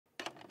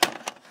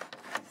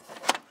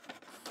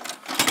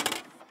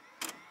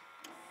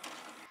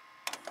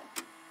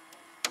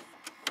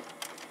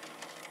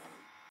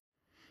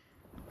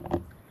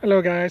Hello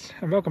guys,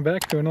 and welcome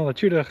back to another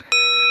Tudor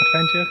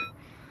adventure.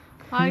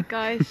 Hi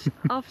guys,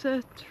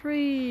 after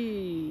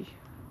 3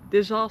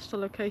 disaster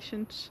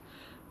locations,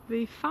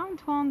 we found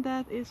one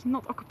that is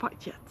not occupied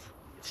yet.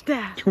 It's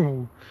there.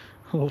 Oh,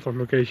 a lot of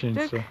locations.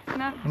 Look,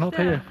 no, it's not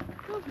there. here.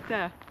 Over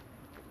there.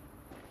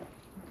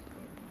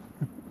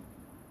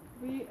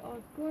 We are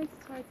going to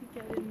try to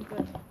get in,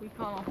 but we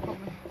cannot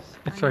promise.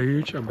 It's a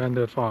huge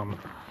abandoned farm,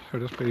 so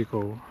that's pretty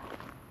cool.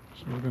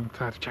 So we're going to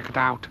try to check it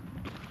out.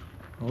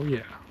 Oh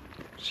yeah,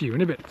 see you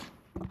in a bit.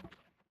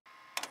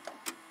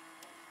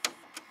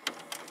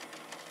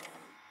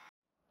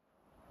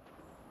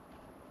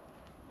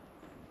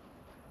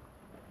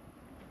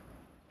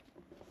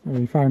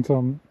 We found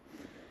some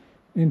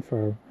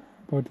info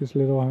about this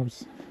little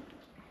house.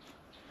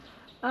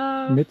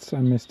 Myths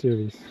and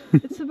mysteries.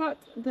 It's about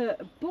the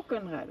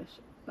Bokkenrijders,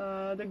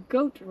 the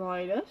goat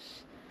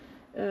riders.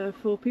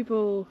 For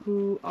people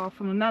who are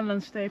from the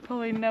Netherlands, they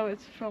probably know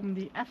it from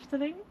the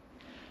Efteling,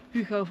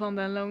 Hugo van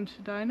der Loonse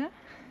Duinen.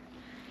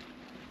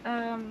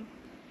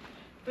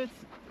 But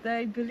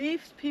they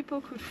believed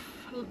people could,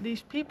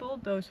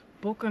 those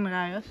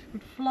Bokkenrijders,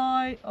 could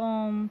fly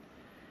on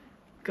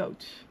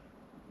goats.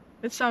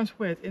 It sounds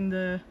weird, in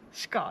the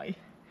sky.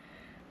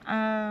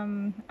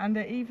 And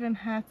they even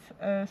had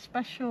a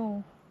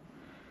special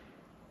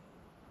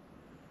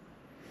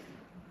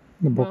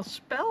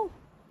spell.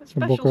 A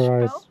special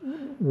spel.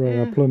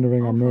 Were a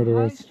plundering and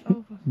murderous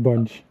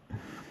bunch.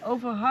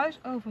 Over huis,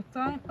 over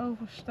tuin,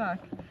 over staak.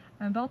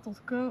 En dat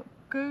tot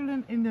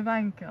keulen in de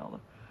wijnkelder.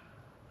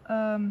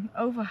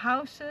 Over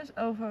houses,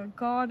 over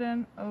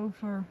garden,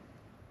 over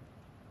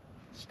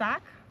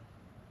staak.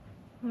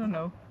 I don't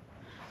know.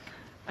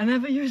 I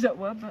never use that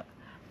word, but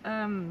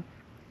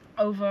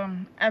over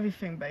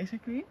everything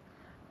basically.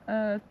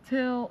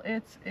 Till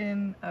it's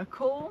in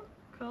Köln,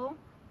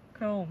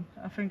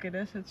 I think it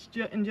is. It's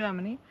in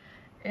Germany,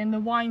 in the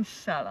wine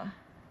cellar.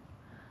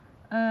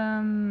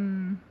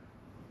 Köln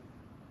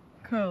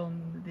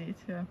indeed,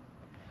 yeah.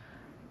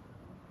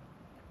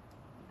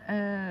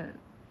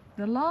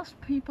 The last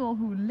people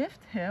who lived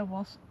here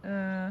was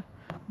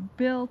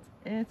built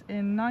it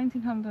in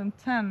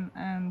 1910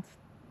 and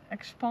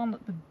expanded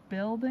the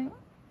building.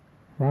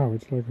 Wow,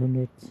 it's like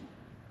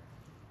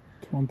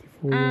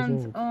 124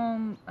 years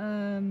old.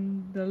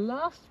 And the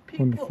last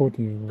people,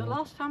 114 years old. the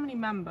last family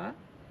member,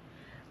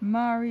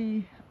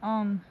 Mary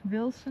Ann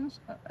Wilson,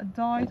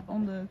 died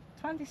on the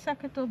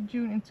 22nd of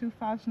June in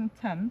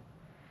 2010.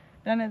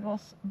 Then it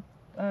was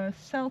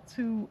sold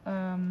to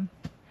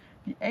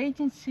the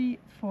Agency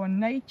for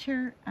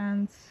Nature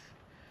and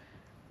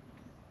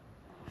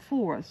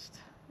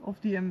Forest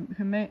of the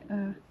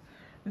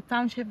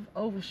township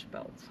of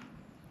Overspelt.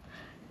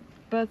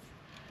 But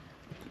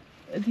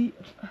it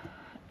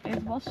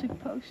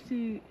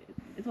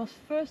was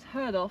first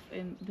heard of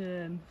in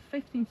the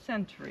 15th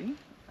century,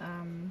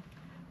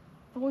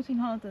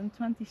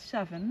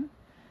 1427.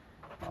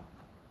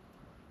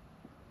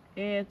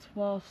 It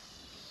was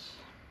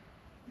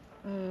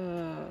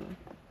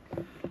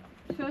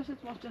first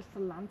it was just a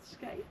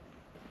landscape,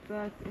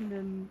 but in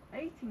the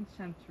 18th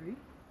century,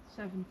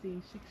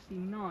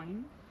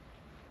 1769,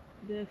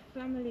 the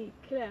family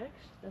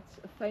Klerks, that's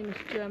a famous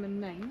German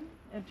name,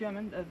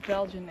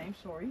 Belgian name,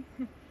 sorry,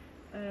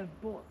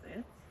 bought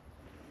it,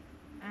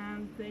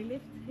 and they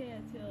lived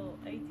here till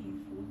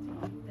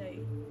 1840. They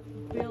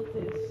built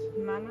this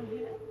manor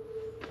here.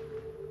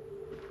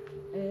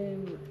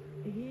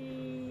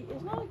 He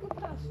is not a good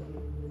person.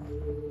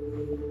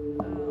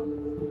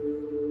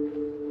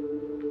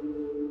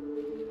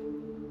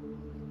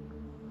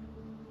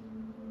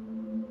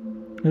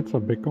 It's a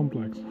big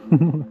complex.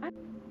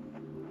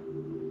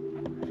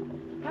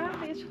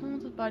 Apparently it's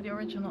haunted by the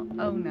original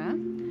owner,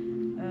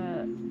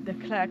 the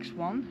Klerks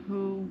one,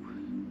 who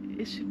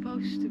is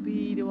supposed to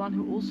be the one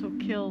who also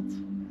killed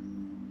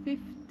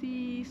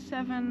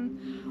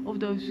 57 of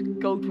those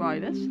goat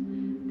riders.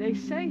 They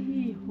say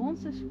he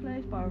haunts this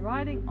place by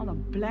riding on a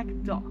black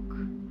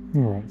dog.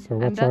 Alright, so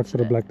watch out for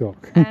the black dog.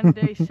 And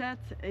they said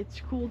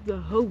it's called the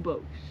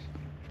hobos,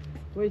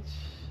 which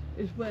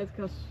is weird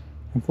because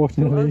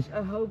unfortunately, to us,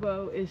 a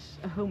hobo is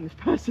a homeless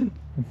person.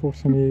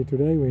 Unfortunately,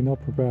 today we're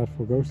not prepared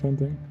for ghost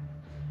hunting,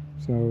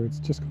 so it's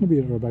just gonna be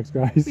the urbexes,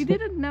 guys. We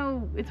didn't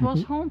know it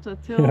was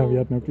haunted till yeah, we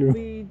had no clue.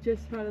 We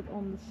just read it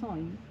on the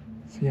sign.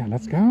 So yeah,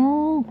 let's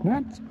go.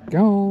 Let's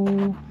go.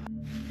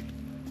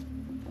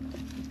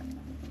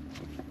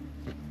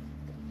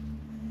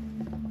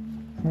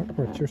 Oh,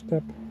 watch your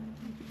step.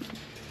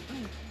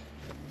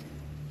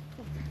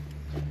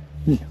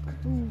 Yeah.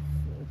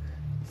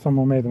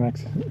 Someone made an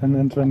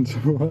entrance.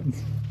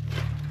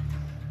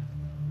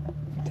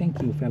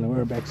 Thank you, fellow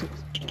urbexes.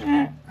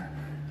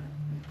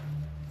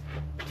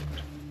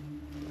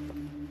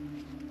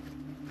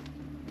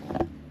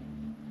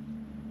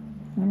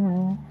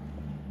 Hello.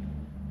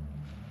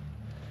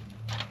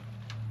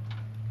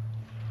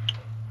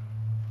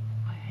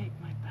 I hate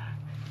my back.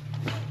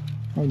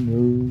 Oh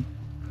no.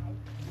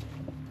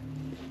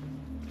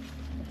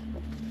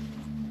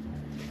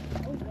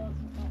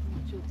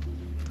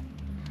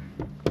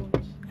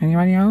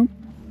 Anybody home?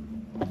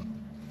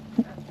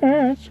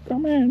 Yes,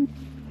 come in.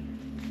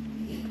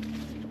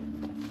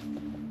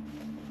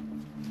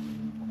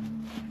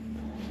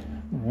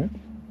 Alright.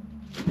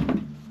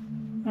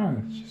 Ah,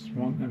 it's just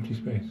one empty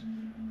space.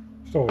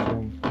 Storage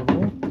room.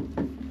 Overall.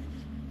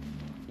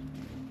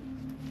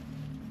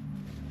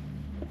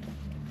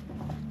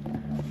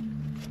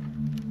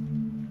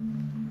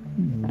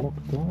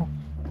 Locked off.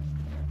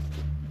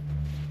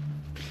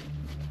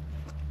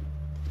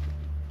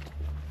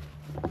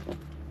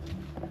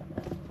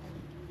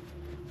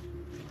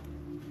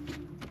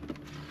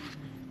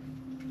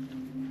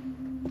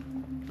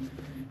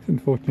 It's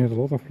unfortunate a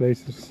lot of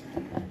places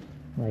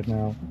right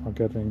now are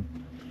getting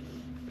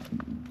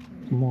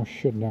more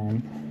shut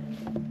down.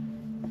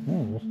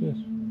 Oh, what's this?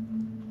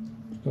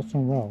 That's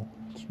some well.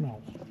 It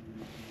smells.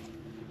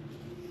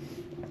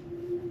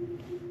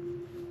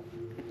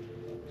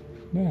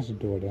 There's a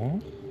door there.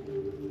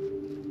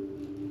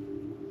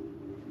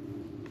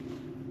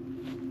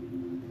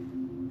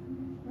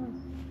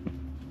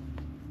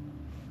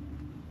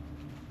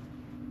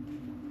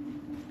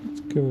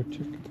 Let's go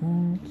check it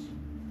out.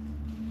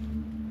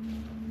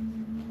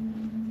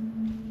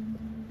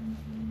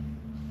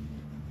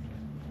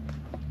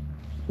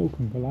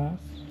 Broken glass.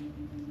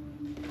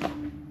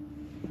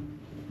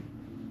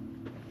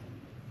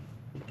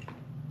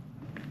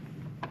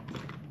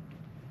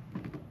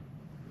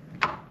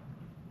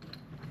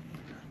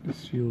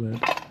 Let's seal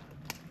that.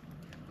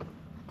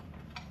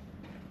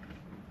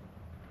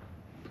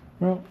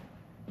 Well,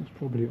 there's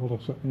probably other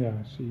side. Yeah,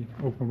 I see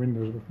open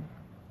windows over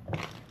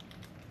there.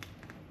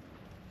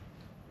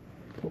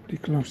 Probably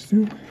close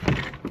too.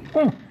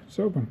 Oh, it's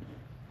open.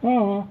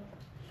 Ah.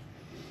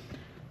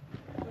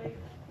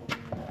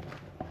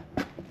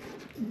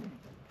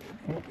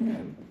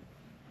 Open.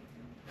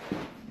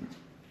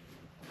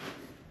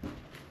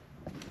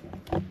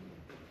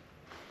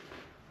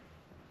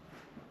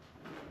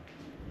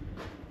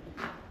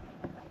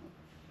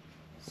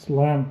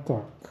 Slam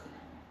tuck.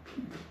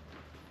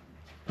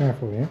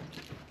 Careful here.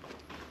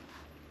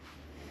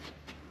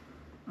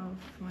 Oh,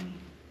 funny.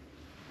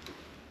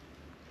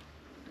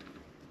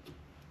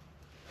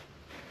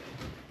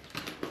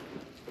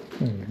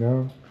 There you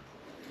go.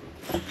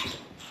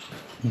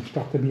 Nu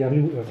starten via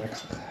ruw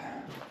extra.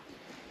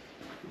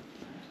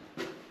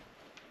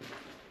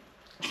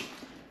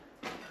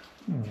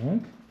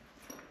 Alright.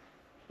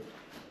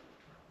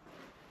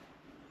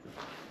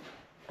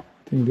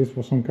 I think this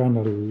was some kind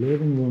of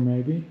living room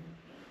maybe.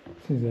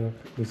 Since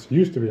this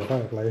used to be a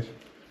fireplace.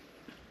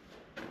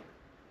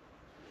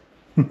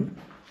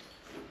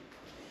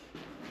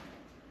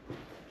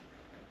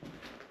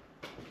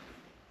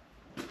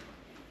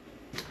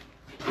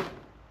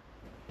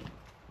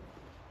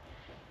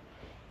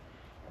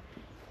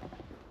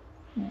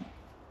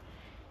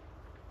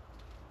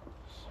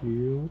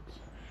 Sealed.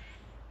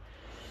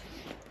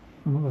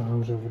 Another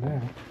house over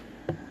there.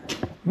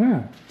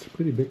 Yeah, it's a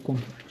pretty big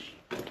complex.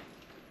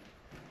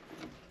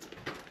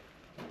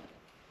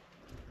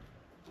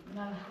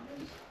 Another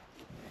house?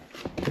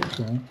 I think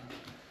so.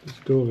 This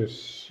door is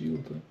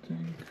sealed, I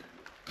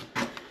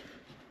think.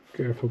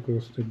 Careful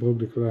because they broke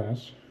the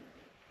glass.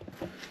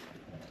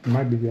 It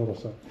might be the other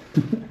side.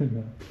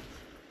 No.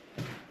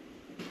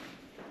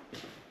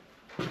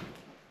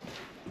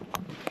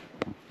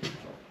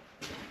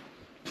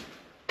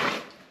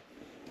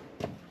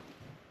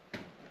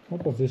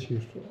 What was this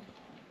used for?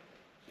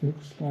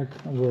 Looks like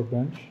a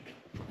workbench.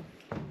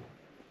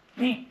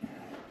 Yeah,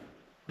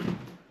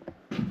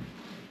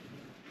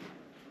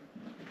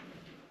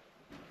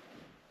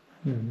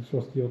 this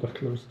was the other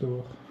closed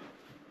door.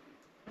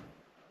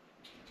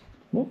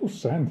 What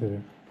was sand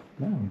here?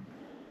 Damn.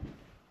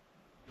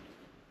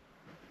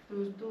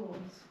 Those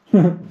doors.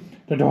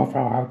 The door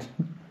fell out.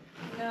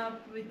 No,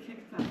 we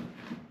kicked out.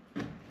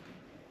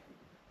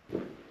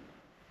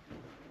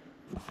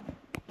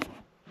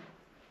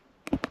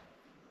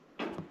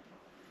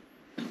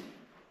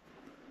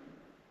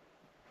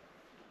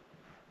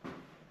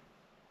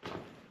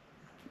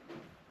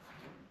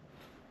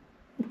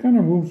 What kind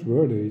of rooms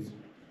were these?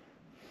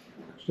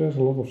 Because there's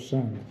a lot of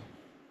sand.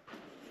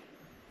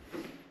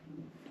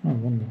 I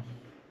wonder.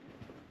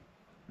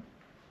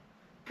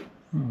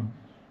 Oh.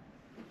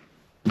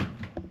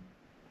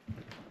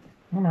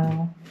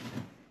 Hello.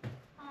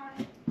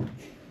 Hi.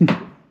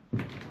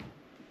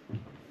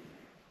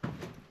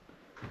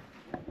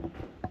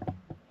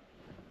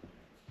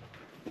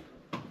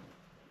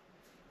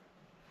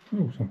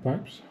 Oh, some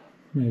pipes.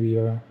 Maybe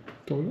a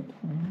toilet.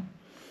 I don't know.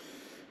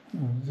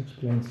 This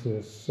explains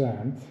the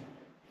sand.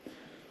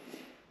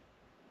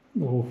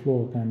 The whole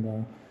floor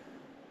kinda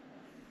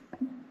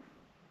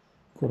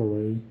got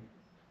away.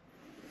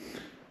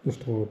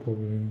 Destroyed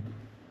probably.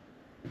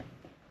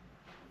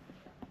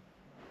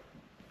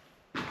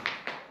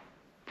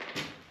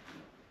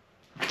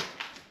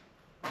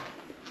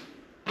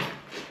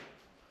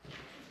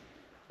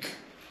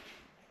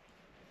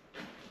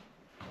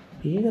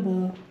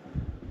 Peekaboo.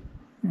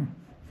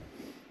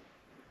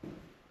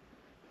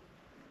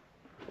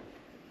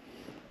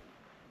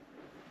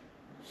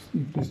 See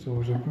if this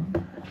door is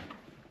open.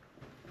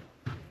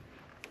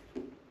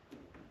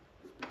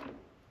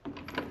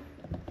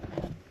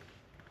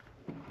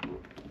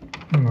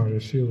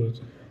 sealed it.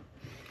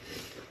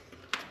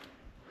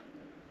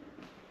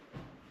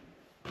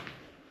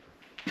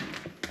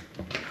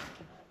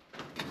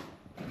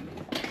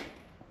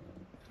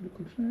 Look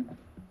inside.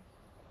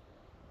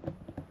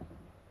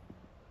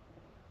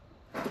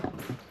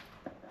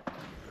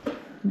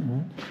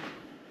 Alright.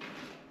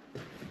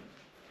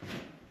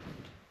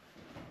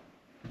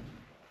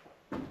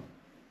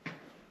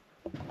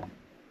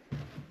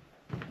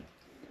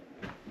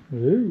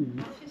 Ooh.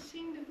 Have you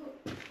seen the book?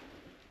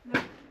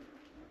 Look.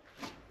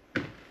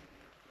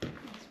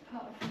 It's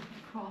part of the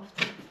craft.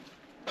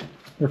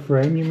 The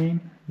frame, you mean?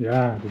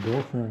 Yeah, the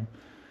door frame.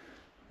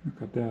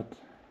 Look at that.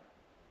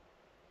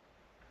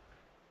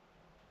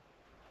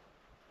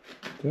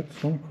 That's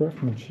some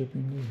craftsmanship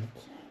indeed.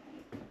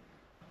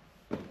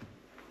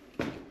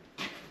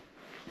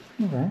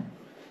 Okay.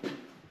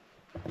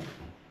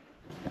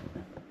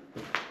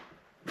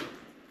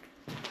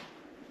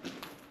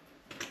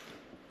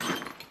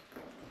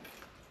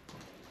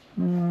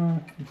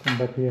 We'll come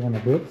back here in a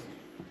bit.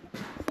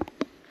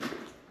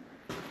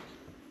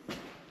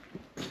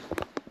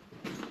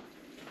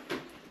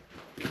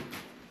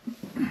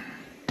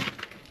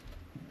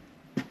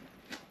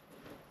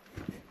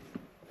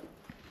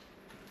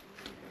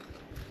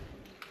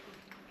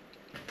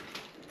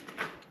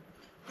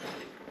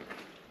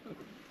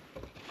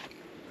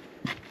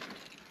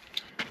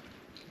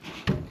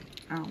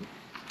 Ow.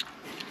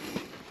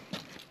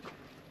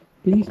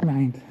 Please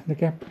mind the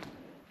cap.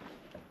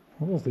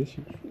 What was this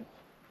used for?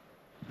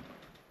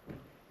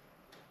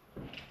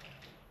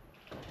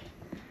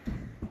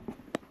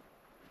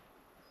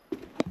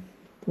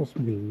 It was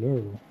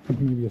below.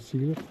 Maybe a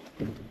sealer.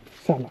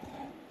 Salad.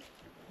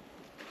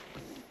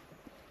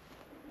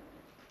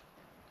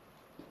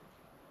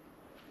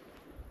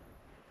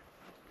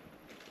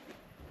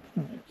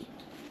 Alright.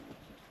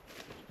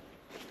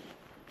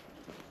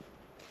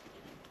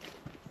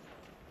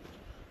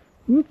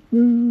 Whoop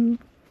whoop.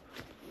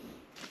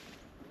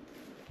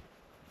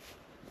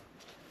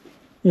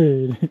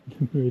 Hey,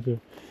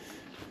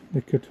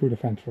 they cut through the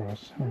fence for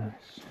us. How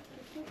nice. It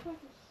looks like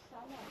a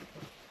salad.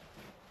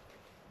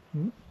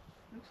 Hmm?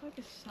 Looks like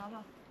a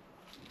salad.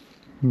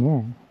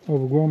 No,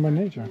 overgrown by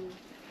nature.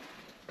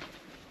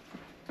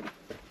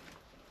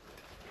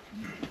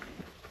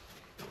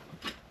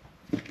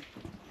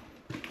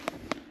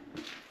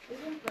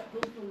 Isn't that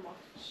heel veel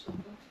makkelijk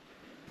stoppen?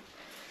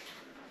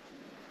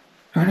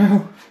 Oh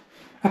no!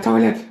 A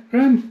toilet!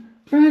 Run!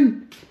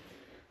 Run!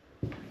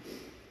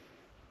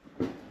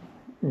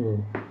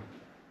 Oh.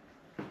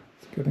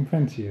 It's getting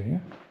fancier,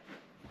 yeah?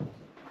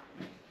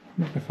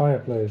 Look at the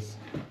fireplace.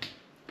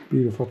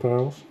 Beautiful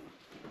tiles.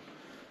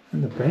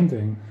 And the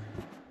painting.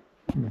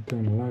 I'm gonna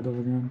turn the light off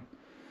again.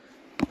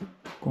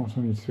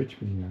 Constantly switch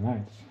between the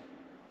lights.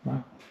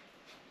 Wow.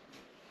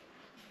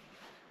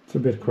 It's a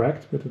bit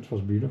cracked, but it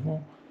was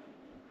beautiful.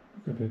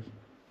 Look at it.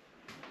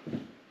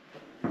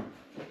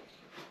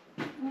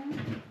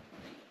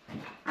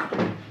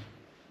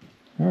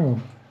 Oh,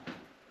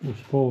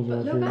 those poles But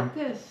are look very at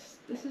this.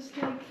 This is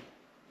like...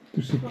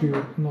 to secure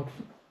it not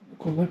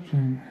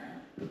collapsing.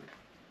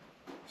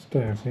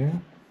 Stairs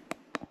here.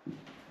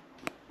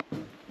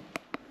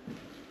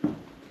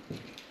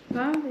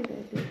 Waarom did I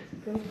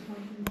go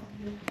something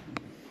here?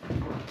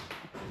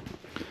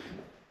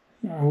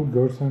 Yeah, I would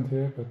go stand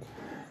here, but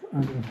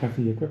I don't have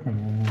the equipment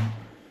right now.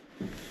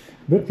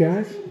 But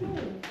guys,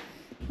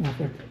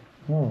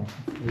 oh,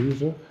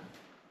 freezer.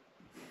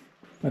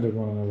 I don't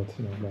want to know what's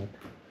in it like.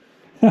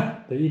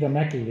 They eat a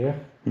Mackie here.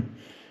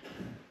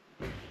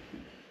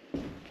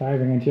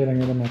 Driving and chilling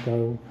with a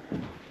Macco.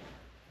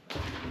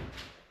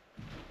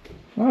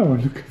 Oh,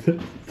 look at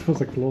that. It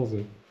was a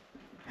closet.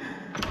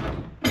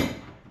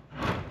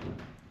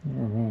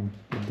 Oh man,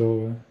 the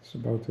door is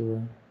about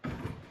to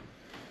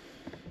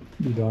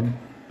be done.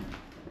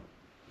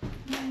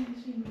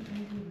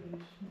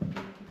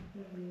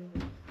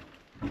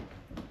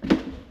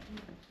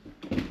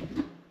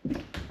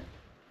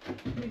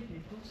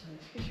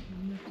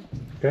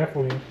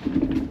 Careful here.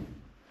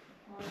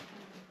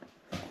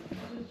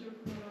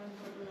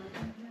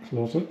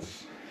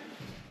 Closets.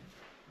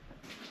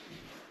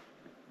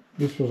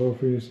 This was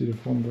over here, see the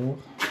front door.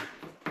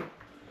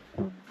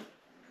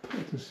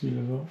 Try to seal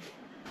it off.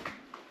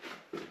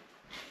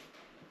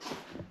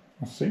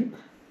 A sink.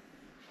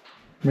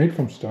 Made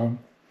from stone.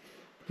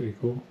 Pretty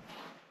cool.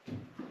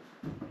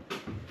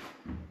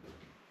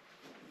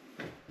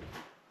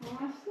 Oh,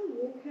 I still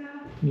walk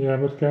out. Yeah,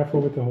 but careful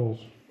with the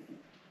holes.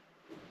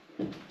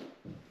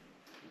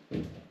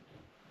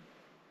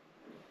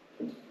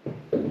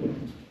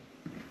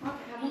 Oh,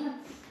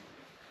 cabinets.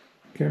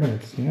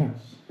 Cabinets,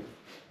 yes.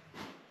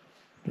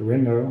 The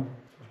window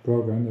was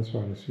broken, that's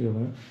why they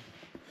sealed it.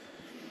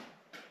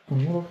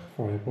 Another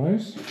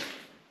fireplace.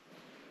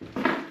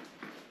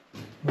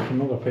 With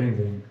another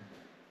painting.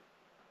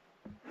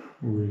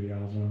 Really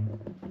awesome.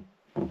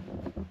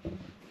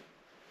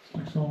 It's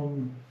like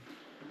some,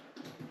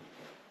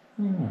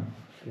 I don't know,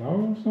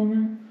 flower or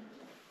something?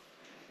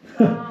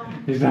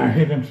 Is daar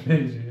hidden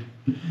space here?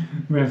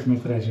 Where's my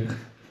treasure?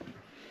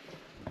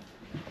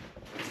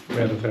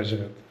 Where's the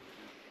treasure at?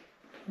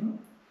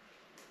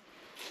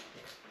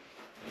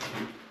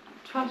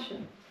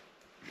 Fashion.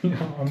 Yeah,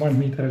 I might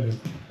need that.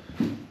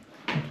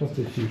 What was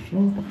this used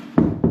for?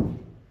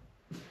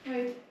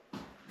 Wait,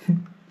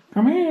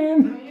 Come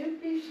in! can you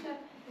please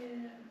step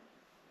here?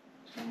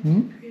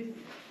 Hmm?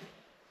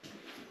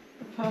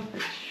 The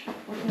perfect shot.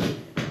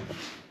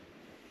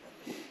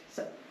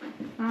 So,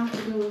 now to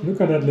do.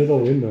 Look at that little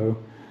window.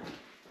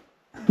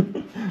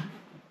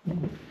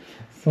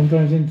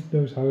 Sometimes in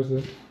those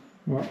houses,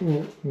 why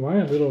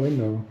a little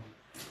window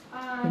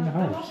in the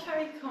That was house?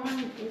 very common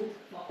in old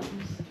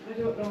farms. I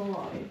don't know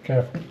why.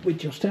 Careful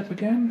with your step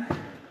again.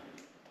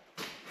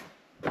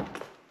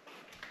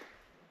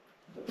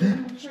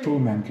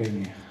 Spoonman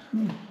came here.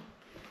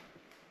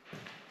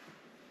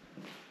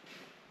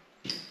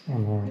 Oh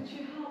no. Could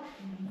you help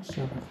me?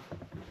 Sorry.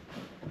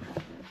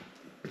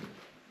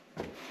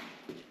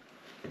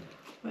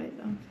 Wait,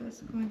 I'm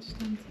first going to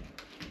stand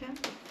here.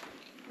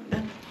 And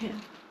then here.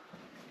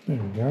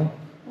 There we go.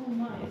 Oh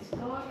my, it's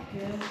dark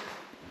here.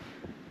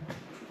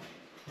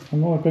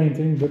 Another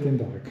painting, but in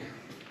dark.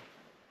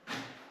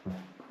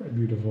 Quite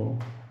beautiful.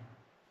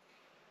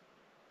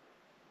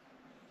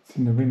 It's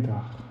in the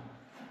winter.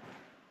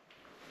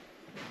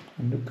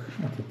 And look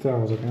at the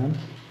tiles again.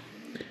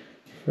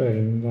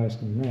 Very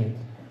nicely made.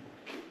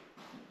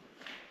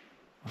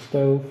 A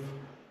stove.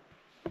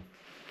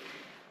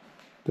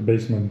 The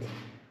basement.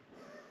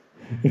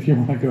 If you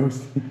want a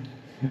ghost.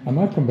 I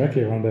might come back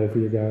here one day for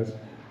you guys.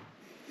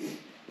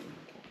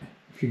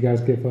 If you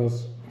guys give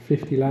us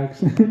 50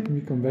 likes,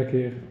 we come back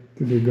here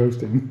to do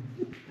ghosting.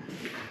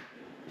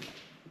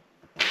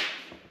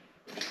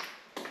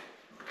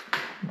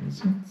 What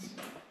is it?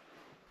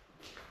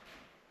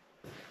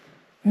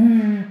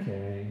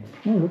 Okay.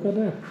 Oh, look at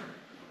that.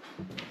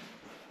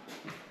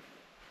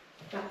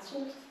 That's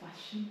old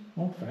fashioned.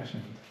 Old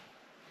fashioned.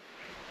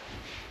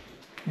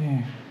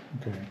 Yeah,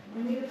 okay.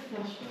 I need a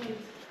flashlight.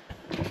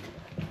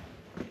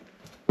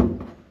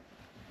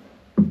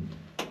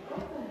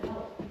 What the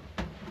hell?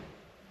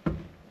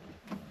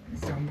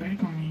 Zo'n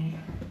balcony.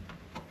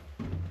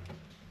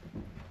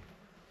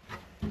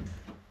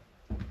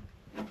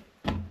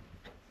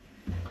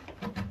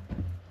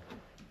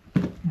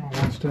 Oh,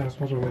 one stairs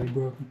was already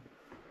broken.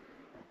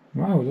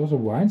 Wow, it was a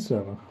wine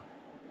cellar.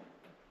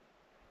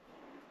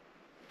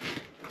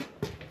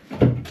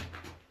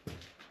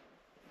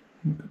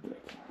 Look at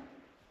that.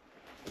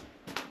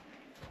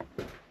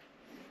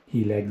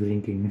 He liked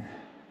drinking.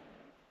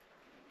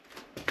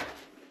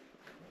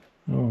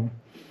 Oh,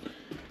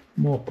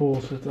 more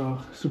poles that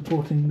are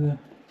supporting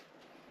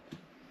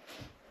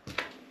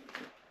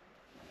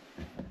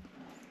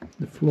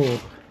the floor.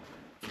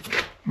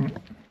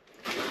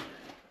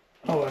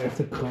 Oh, I have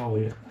to crawl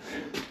here.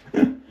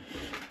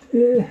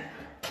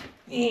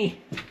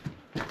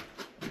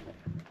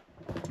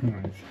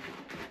 Alright.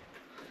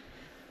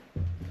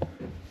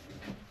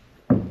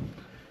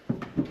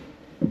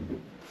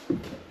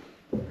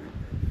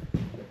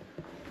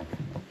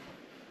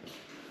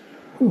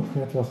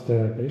 That was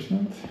the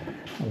basement,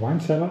 a wine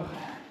cellar.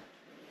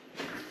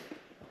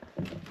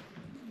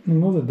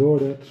 Another door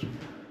that's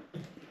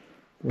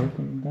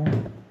broken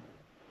down.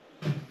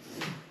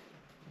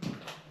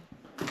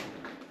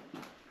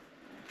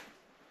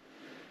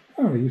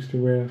 Oh, I used to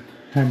wear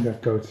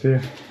handbag coats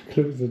here.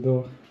 Close the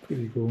door.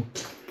 Pretty cool.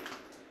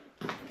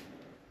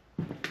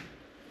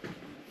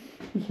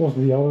 This was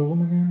the other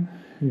room again.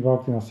 We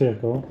walked in a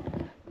circle.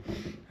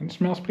 And it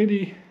smells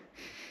pretty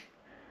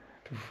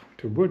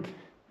to wood.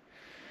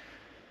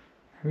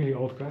 Really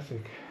old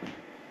classic.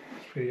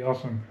 It's pretty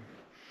awesome.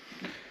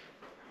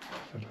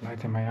 There's a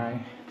light in my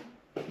eye.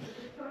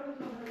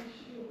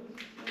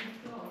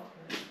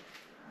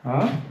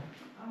 Huh?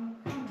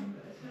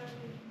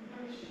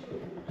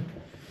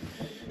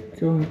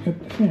 Going up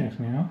the stairs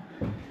now.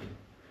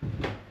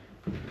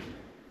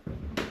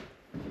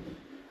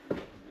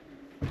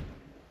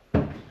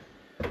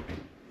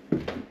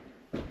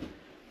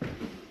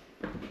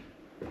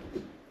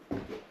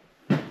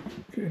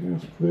 Okay,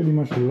 there's pretty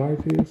much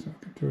light here, so I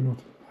can turn off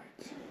the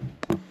light.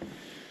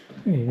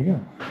 There you go.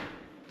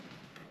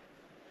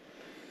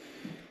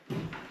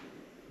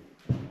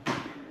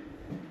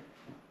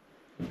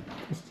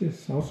 Is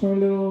this also a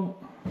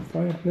little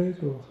fireplace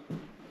or?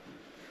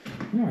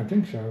 Yeah, I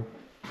think so.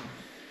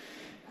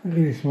 A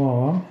really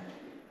small one.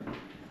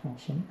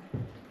 Awesome.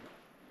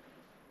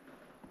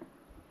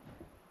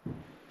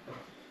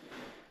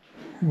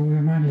 And we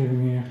are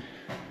living here.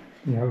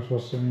 The house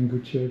was in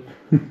good shape.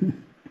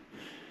 In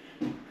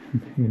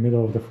the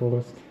middle of the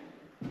forest.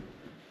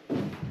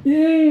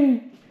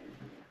 Yay!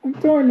 A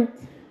toilet!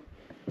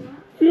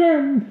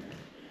 Run!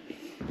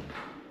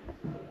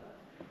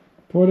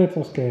 Toilets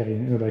are scary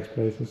in urbex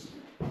places.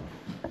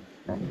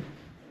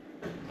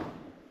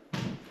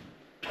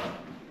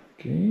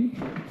 Okay,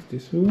 what's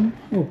this room?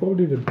 Oh,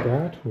 probably the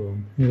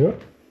bathroom.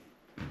 Yep.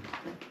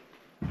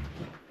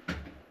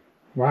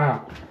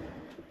 Wow.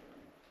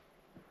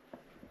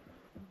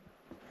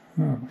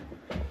 Oh.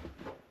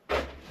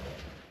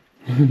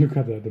 Look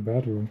at that, the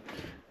bathroom.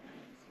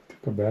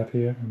 Took a bath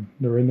here, and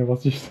the window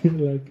was just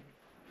like.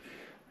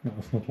 No,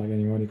 it's not like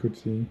anyone could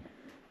see.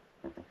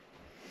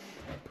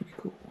 Pretty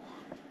cool.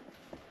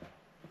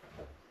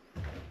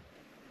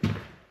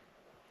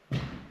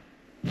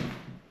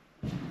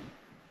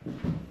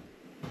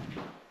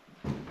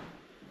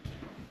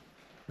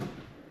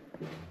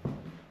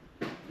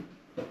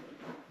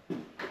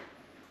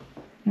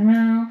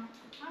 Hello.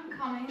 I'm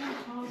coming.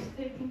 I was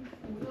taking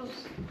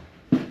photos.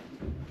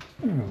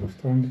 Oh, it's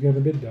starting to get a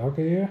bit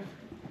darker here.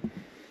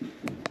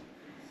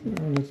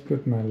 So let's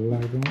put my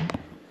light on.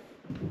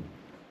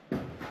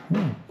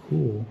 Oh,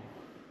 cool.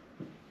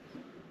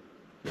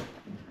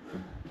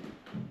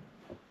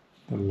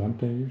 The lamp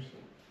they used.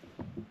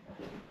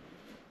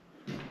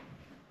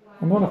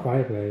 Another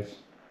fireplace.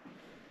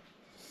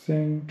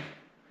 Sink.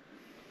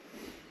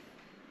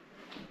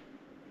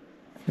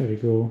 Very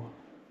cool.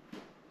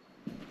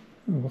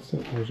 Oh, what's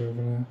that house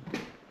over there?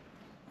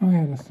 Oh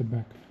yeah, that's the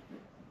back.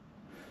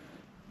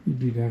 We'll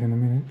be there in a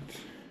minute.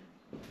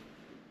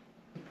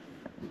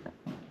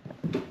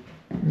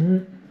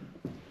 Oh.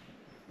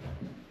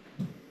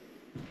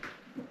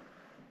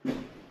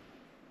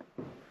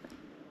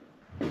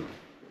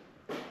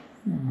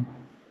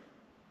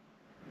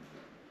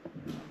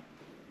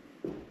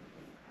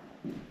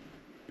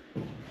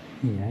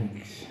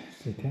 Yikes.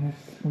 Is the tennis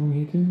going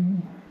here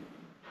too?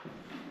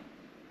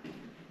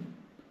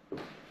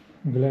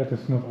 I'm glad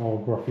it's not all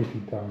graffiti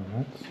down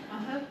that. I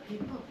heard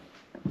people.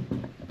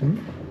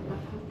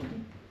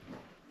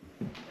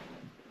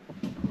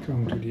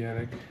 Going to the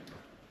attic.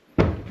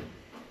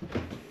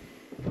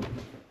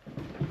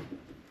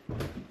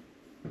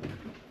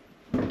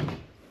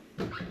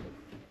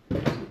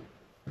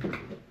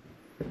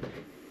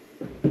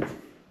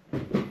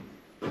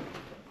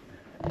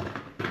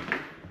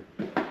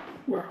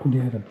 Wow, they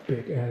had a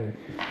big attic,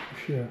 for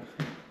sure.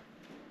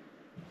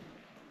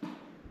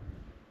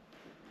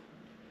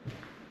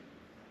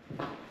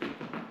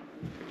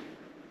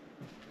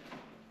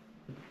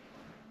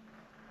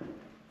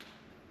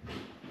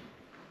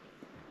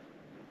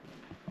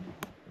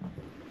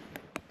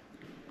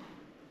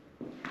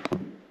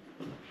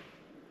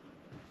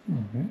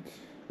 Alright.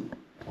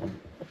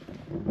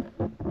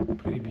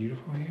 Pretty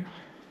beautiful here.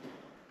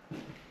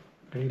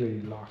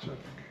 Really large attic.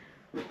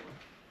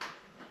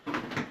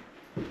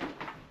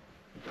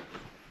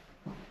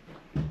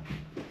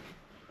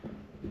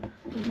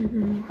 There we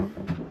go.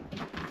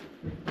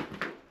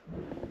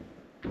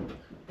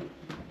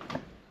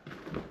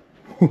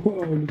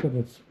 Whoa, look at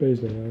that space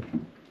they have.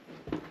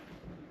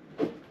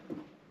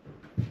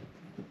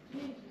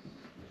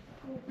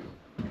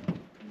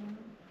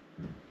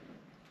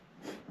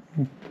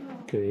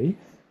 Okay.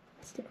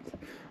 What's that?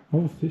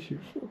 What was this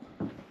used for?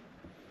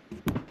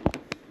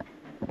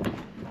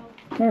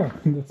 Oh,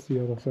 that's the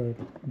other side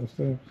of the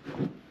stairs.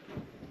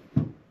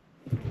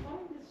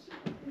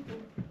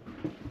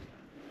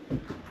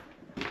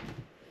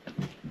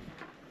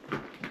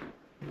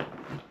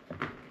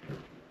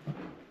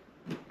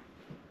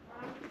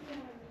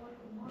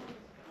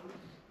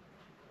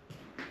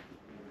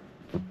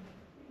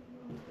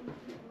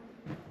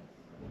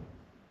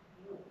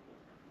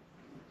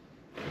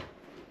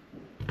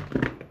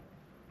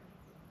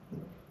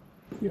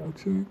 The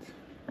outside.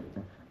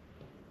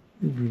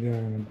 You'll be there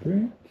in a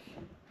bit.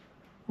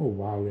 Oh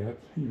wow,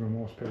 that's even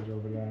more space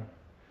over there.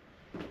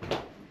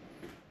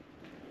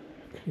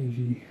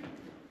 Crazy.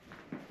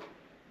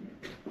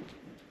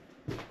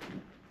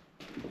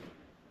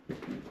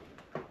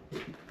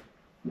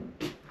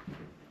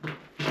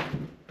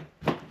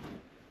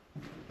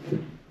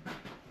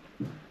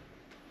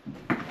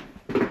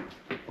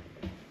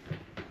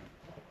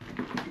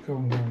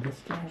 Going down the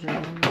stairs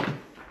again.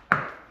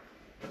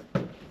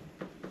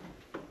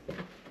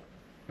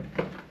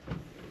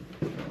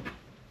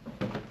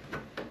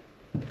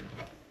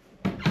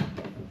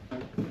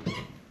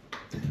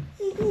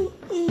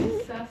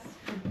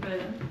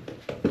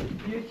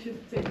 YouTube,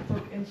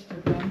 TikTok,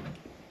 Instagram.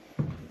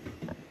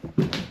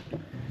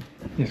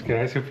 Yes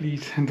guys, so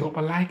please drop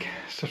a like,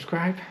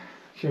 subscribe,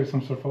 show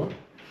some support.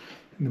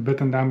 And the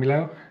button down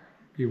below,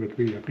 we would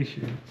really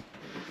appreciate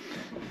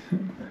it.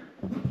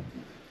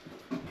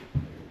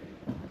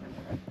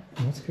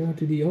 Let's go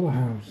to the other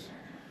house.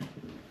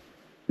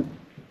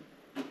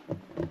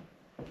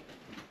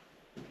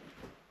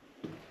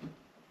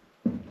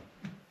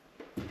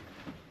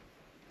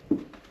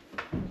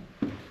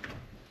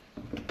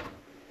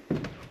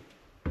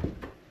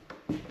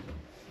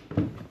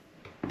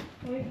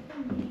 Wait for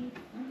me.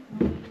 I'm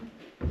coming.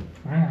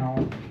 I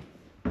know.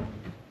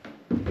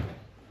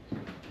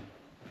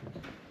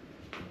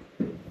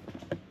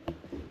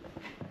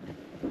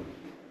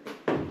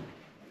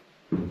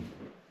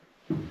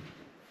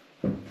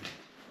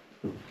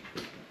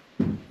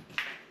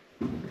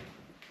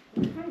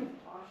 Kind of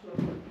partial of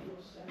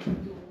your second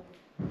door.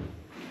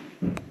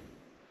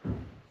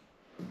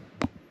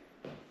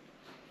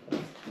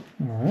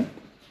 Alright.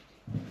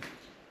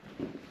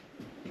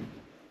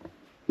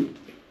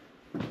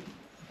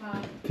 I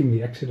think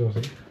the exit was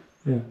it.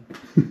 Yeah.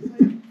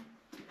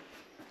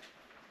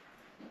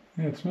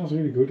 Yeah, it smells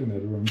really good in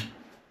that room.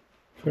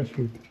 Fresh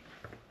food.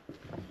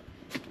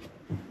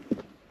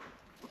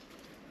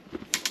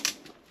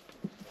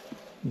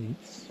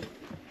 Eats.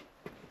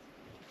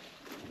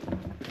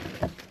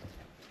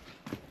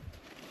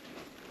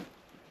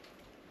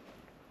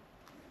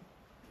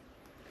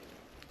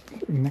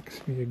 So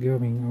next we are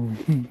going over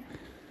here.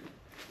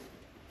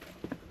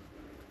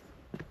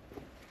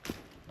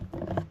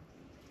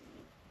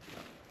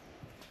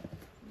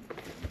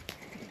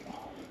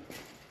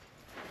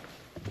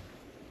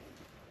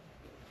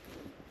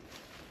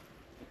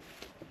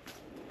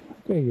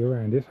 Okay,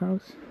 around this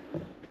house.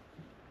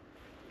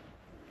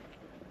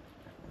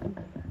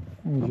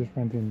 And we just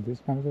went in this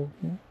house over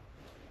here.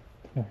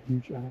 A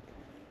huge attic.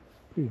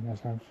 Pretty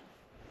nice house.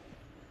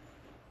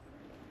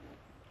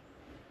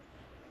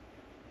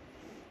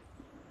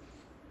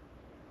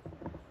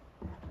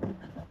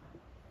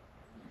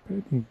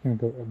 I think we're gonna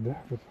go up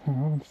there, but I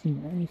haven't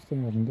seen any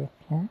stairs in that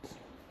part.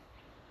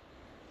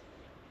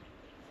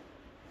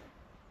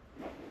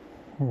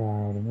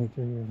 Wow, the nature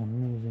here is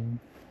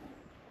amazing.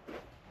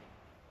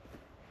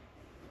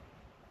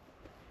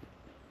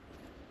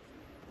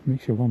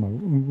 Makes you wonder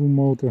who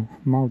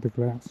mowed the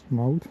grass.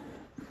 Mowed?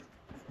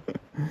 It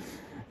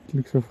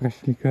looks so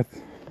freshly cut.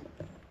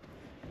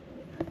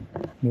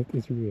 That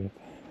is weird.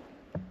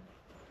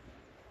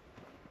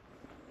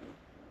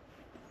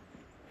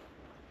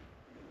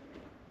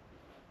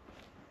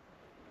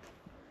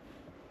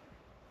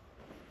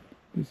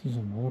 This is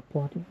another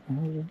part of the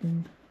house, I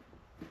think.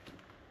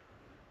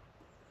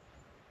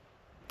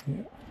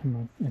 Yeah, I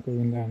might go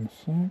in there in a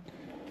sec.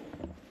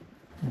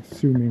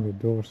 Assuming the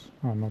doors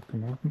are not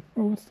going to open.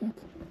 Oh, what's that?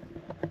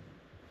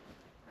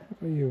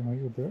 What are you? Are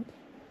you a bird?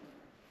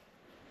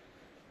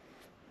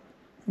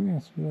 Oh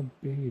yes, you're a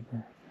baby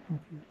bird. How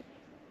cute.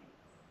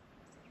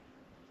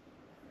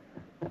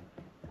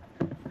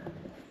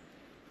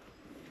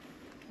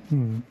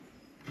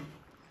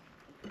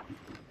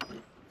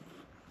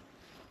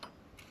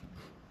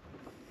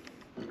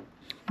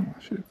 Oh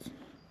shit.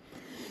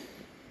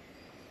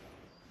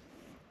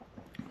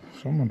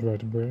 Someone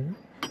tried to break it.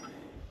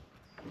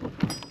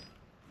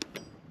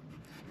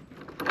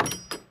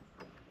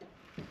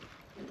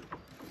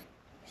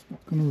 It's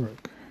not gonna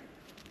work.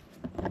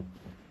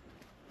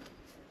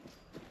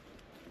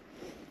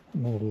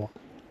 Another lock.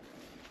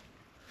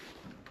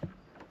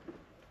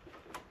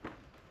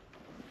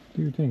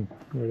 Do you think?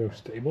 Were those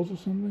stables or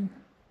something?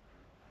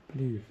 I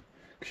believe.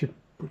 I should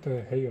put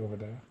the hay over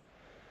there.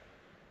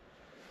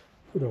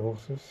 For the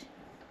horses.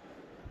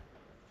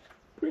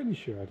 Pretty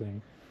sure, I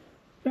think.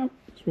 Yeah,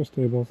 this was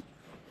stables.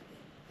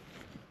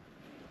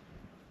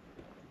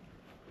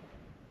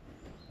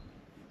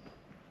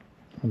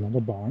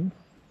 Another barn.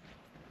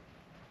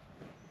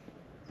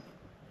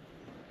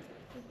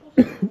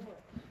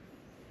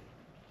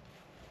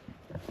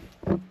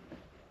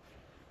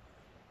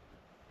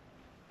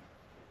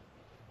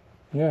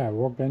 Yeah,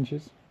 work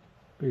benches.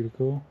 Pretty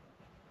cool.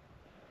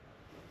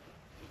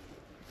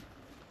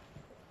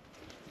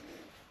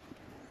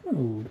 Oh,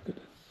 look at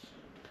this.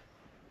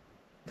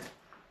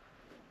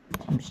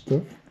 Some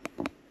stuff.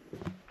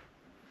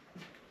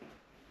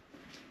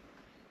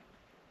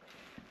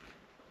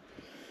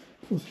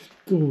 For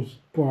tools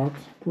part,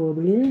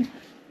 probably.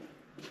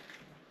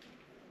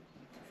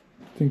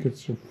 I think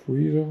it's a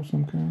freezer of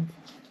some kind.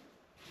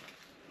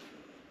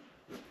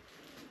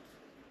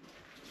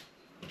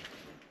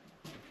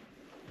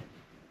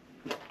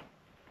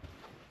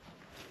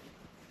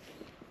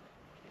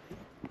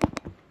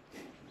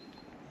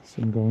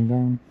 Sun going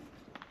down.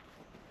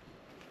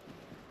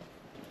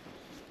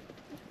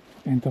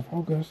 End of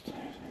August.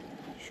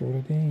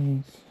 Shorter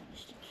days.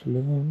 Stops a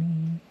little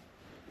me.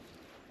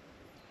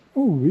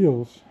 Oh,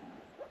 wheels.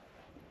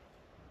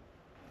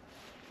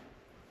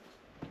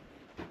 I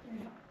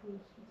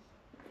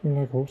feel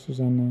like horses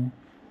and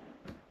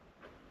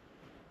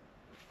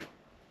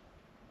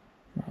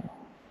wow.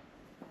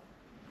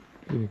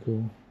 Pretty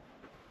cool.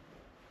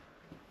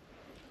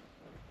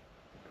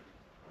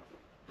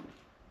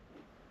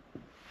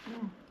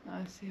 Oh,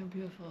 I see how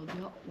beautiful the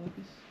artwork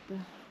is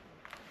there.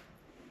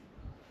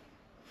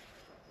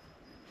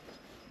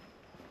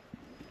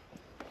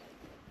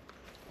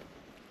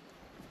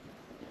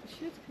 I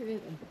should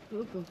create a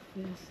book of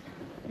this.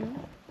 Yeah?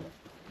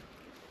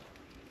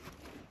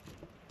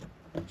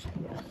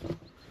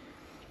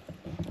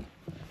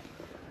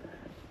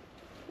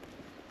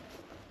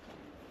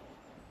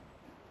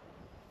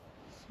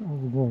 So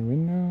we're going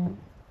in now.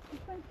 I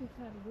think this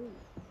had a roof.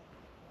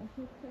 I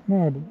should check No,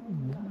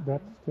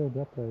 that's still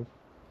that place.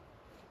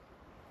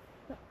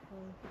 that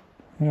place.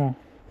 Yeah.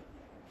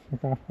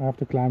 Okay, I have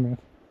to climb it.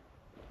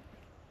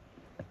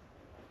 The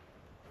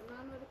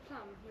man with the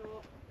clam,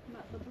 you're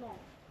Matt LeBlanc.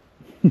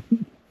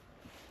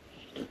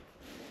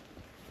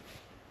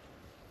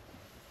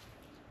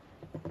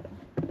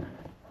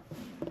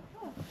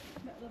 Oh,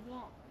 Matt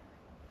LeBlanc.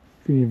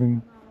 Could even, Man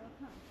with a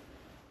clam.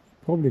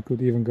 probably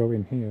could even go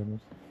in here, but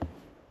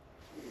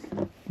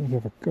don't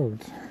have a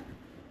code.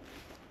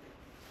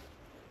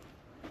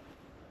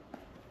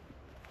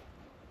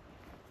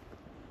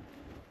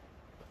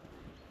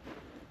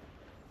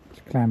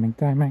 It's climbing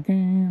time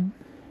again.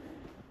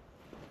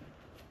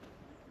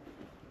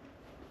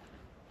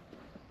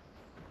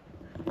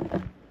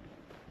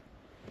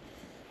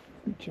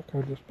 Check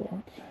out this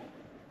part.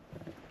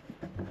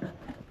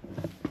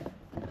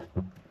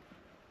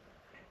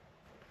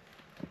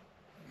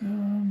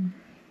 I'm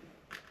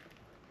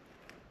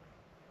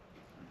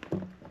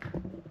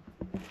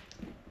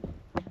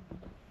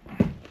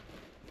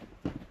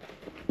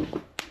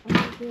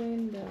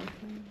doing the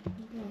thing.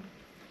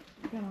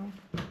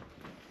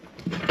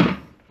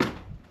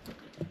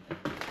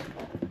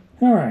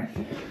 Alright.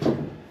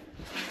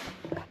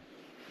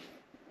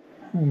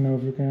 don't know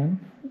if you can.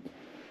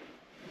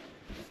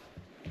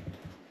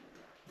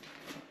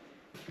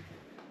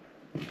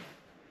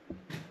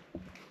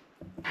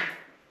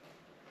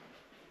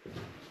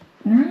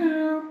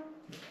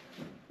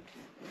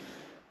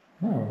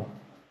 Oh,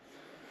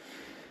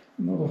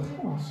 another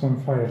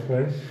awesome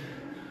fireplace.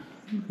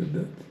 Look at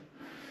that.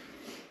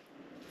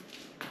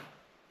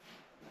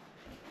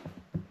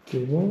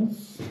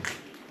 Tables.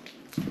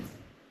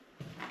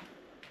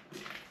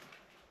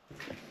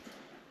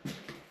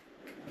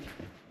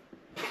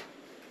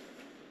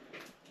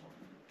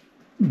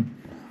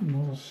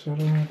 Another cellar,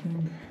 I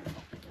think.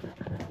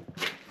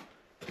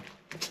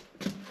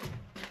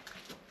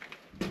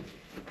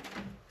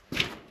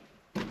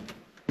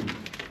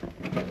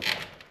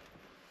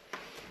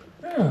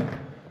 Yeah.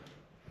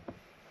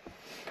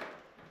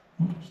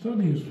 What's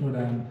that used for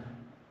then?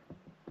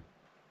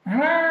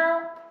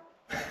 Hello?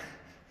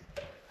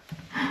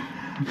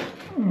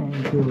 Oh,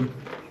 good.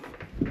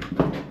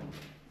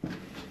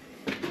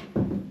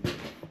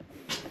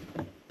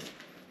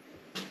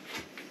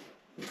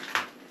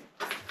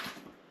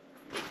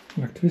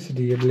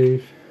 Electricity, I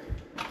believe.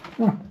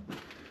 Ah,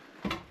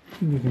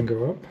 you can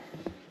go up.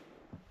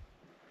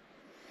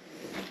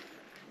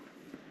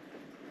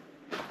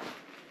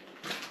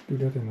 Do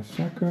that in a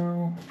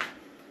second.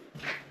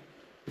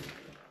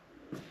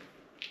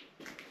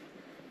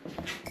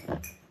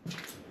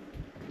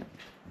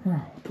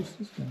 Wow, what is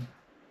this then?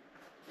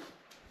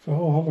 It's a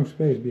whole hollow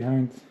space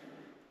behind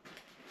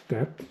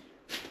that.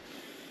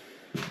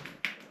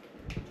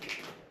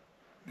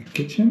 The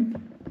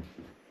kitchen.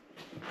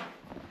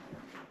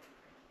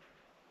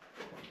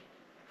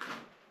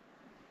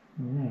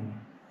 Yeah,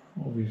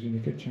 obviously the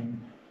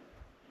kitchen.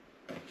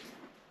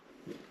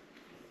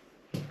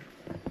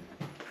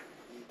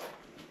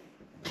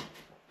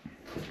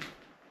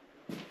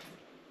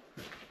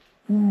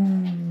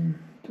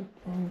 That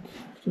part, I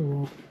have to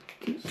walk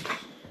this.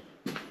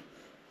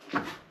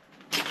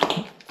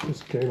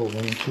 This cable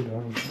running through the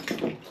house.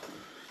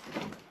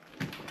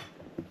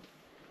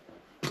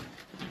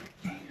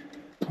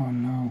 Oh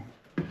no.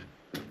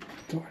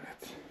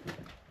 Toilet.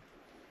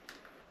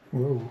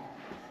 Whoa.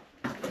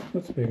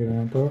 That's bigger than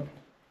I thought.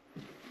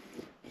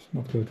 Just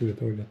not go to the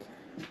toilet.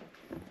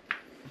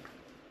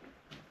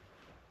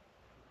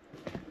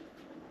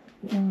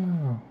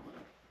 Wow.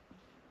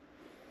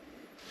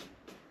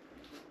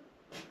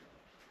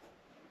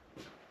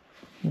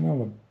 You know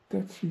what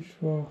that's used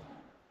for?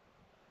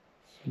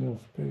 It's little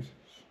spaces.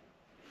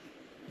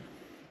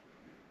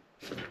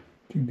 I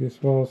think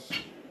this was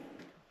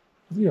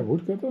a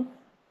woodcutter.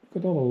 Look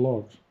at all the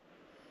logs.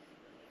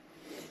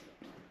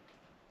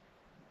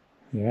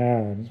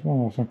 Yeah, this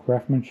one was some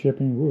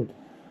craftsmanship in wood.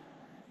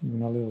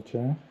 Even a little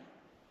chair.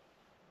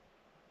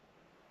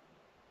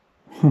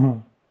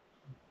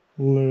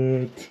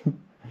 Lit.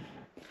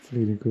 That's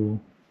really cool.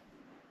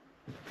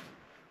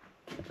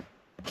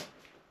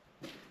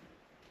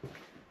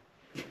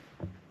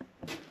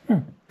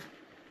 Oh.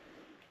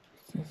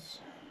 What's this?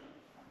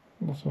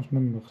 Lots of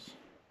numbers.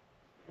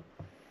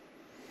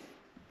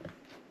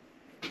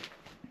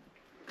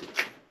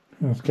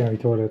 A scary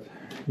toilet.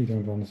 You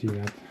don't want to see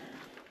that.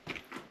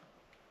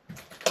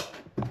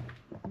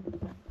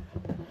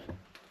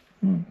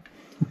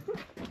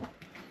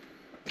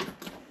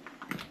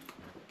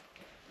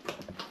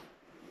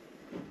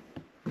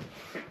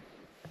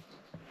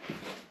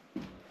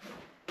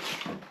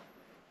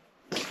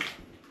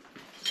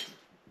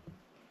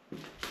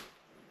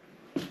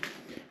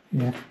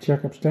 You have to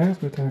check upstairs,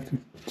 but I have to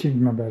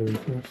change my battery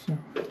first, so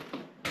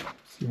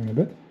see you in a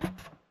bit.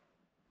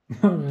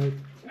 Alright,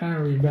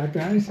 are we back,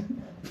 guys?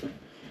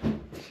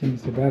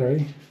 Change the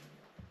battery,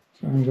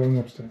 so I'm going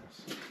upstairs.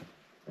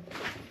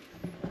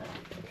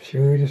 Show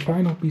you this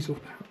final piece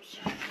of the house.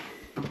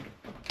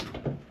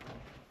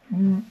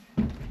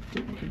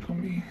 It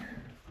can be.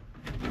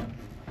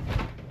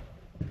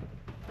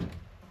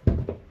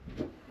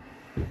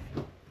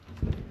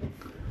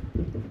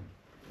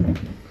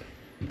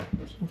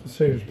 It's not a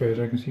safe space,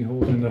 I can see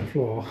holes in the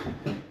floor.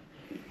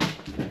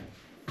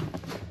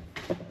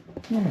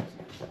 Alright,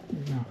 here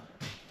we go.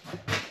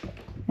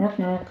 Knock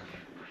knock.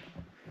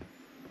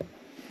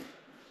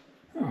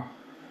 Oh,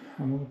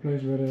 another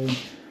place where they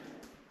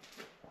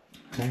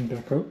hang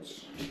their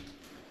coats.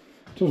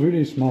 It was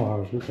really a small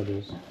house, look at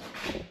this.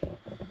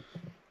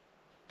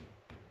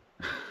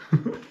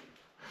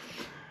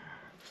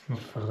 It's not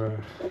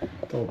for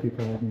tall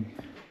people like me.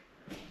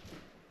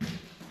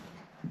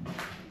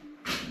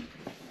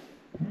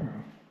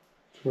 Oh,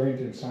 it's great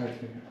inside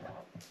here.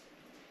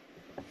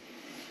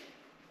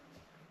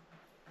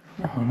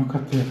 Oh, look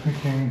at the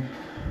freaking.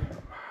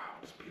 Wow,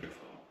 it's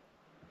beautiful.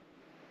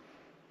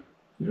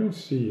 You don't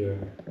see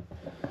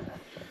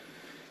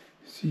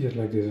it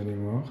like this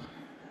anymore.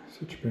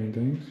 Such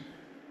paintings.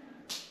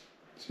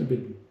 It's a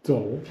bit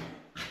dull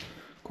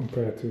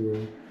compared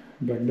to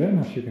back then,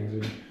 as you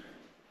can see.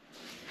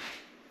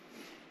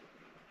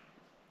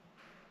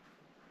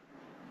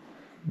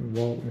 The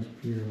wall is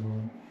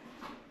beautiful.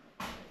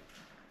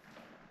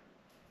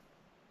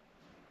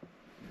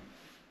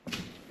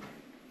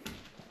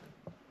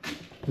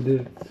 I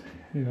did it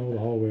in all the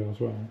hallway as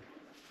well.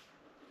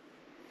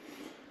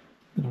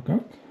 Look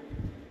out.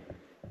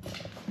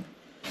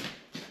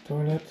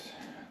 Toilet,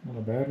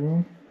 another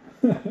bedroom,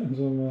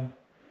 and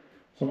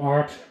some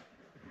art.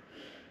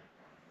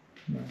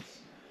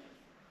 Nice.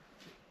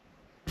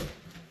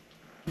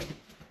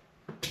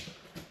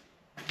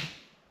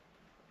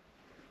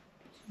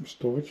 Some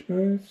storage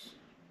space.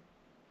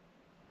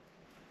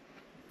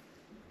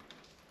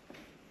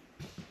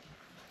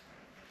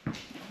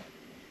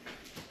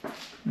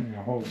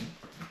 Ja, hold on.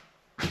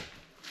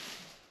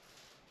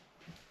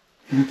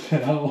 What the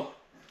hell?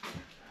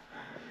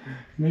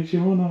 Makes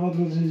you wonder what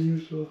was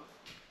used for.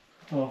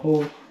 A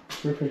whole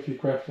perfectly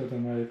crafted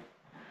and made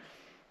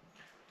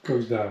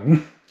goes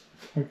down.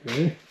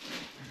 Okay.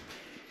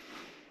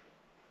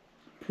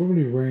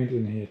 Probably rained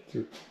in here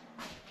too.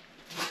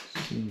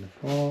 See in the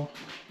floor.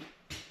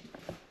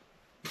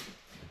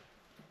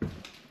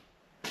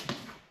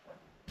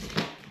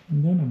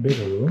 And then a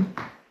bigger room.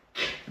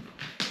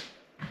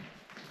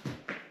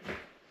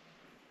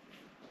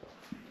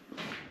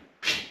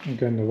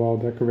 Again, the wall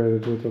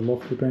decorated with the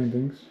lovely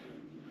paintings.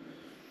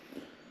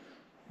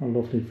 Or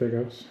lovely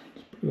figures,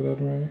 let's put it that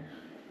way.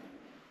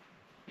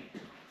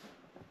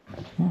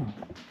 Ah, I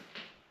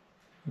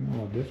don't know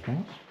what this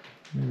was.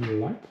 Maybe a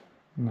light?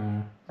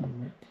 Nah,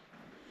 wait.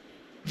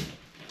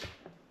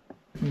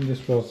 And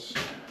this was,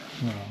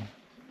 well,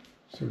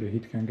 so the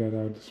heat can get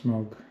out the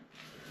smoke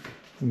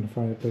from the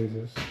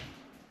fireplaces.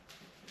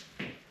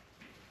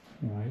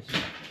 Nice.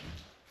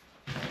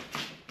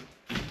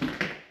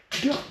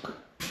 Duck!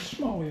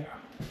 Small, yeah.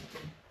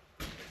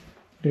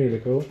 Really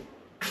cool.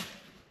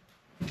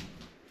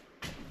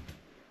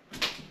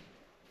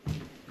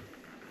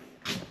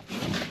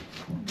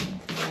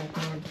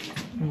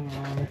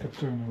 Make a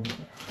turn over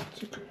there.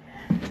 It's okay.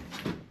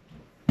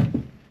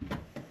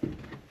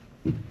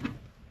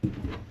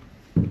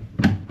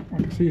 I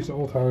can see it's an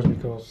old house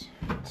because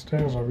the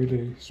stairs are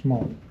really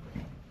small.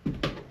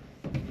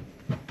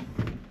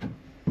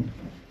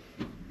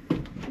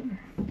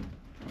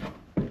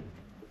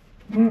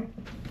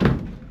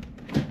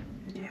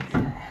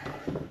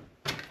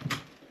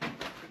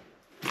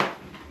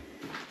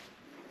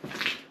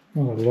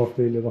 What a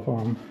lovely little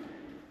farm.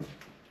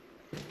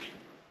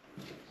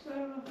 So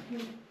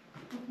lovely.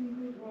 Nothing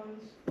good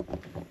ones.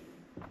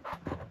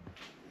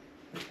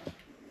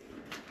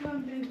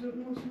 These are the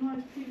most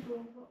nice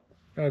people.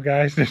 Well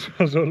guys, this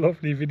was a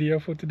lovely video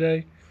for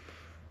today.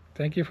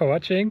 Thank you for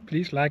watching.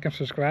 Please like and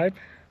subscribe.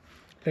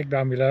 Click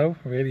down below.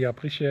 Really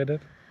appreciate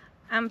it.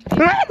 And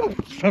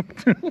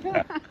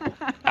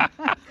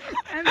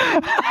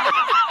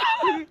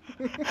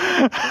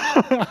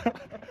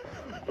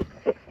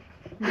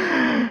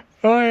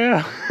Oh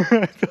yeah,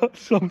 I thought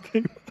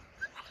something.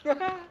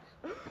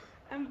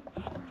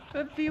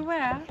 But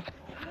beware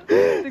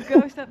the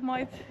ghost that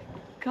might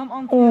come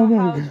onto your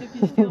house if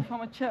you steal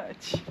from a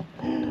church.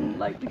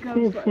 Like the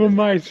ghost. From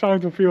my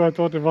sound of view, I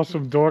thought it was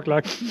some dork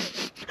like.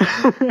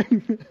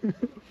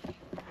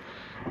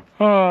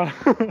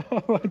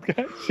 Alright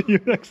guys, see you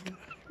next time.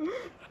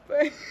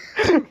 Bye.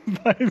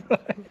 Bye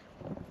bye.